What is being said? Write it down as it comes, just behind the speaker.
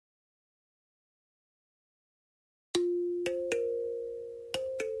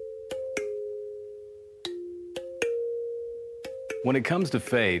When it comes to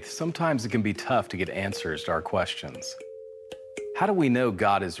faith, sometimes it can be tough to get answers to our questions. How do we know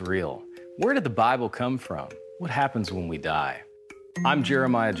God is real? Where did the Bible come from? What happens when we die? I'm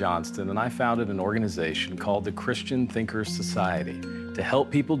Jeremiah Johnston, and I founded an organization called the Christian Thinkers Society to help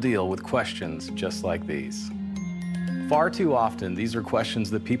people deal with questions just like these. Far too often, these are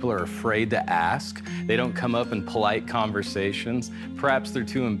questions that people are afraid to ask. They don't come up in polite conversations. Perhaps they're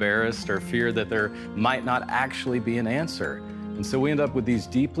too embarrassed or fear that there might not actually be an answer. And so we end up with these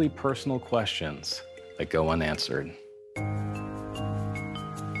deeply personal questions that go unanswered.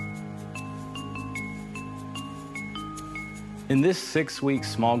 In this 6-week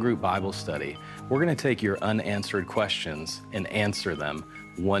small group Bible study, we're going to take your unanswered questions and answer them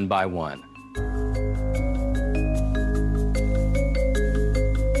one by one.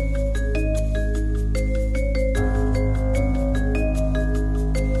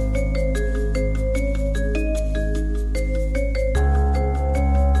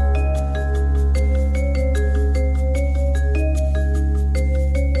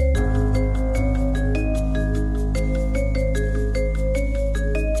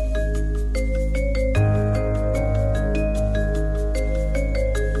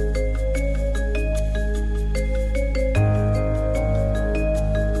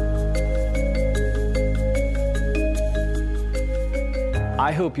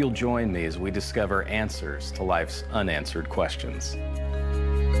 I hope you'll join me as we discover answers to life's unanswered questions.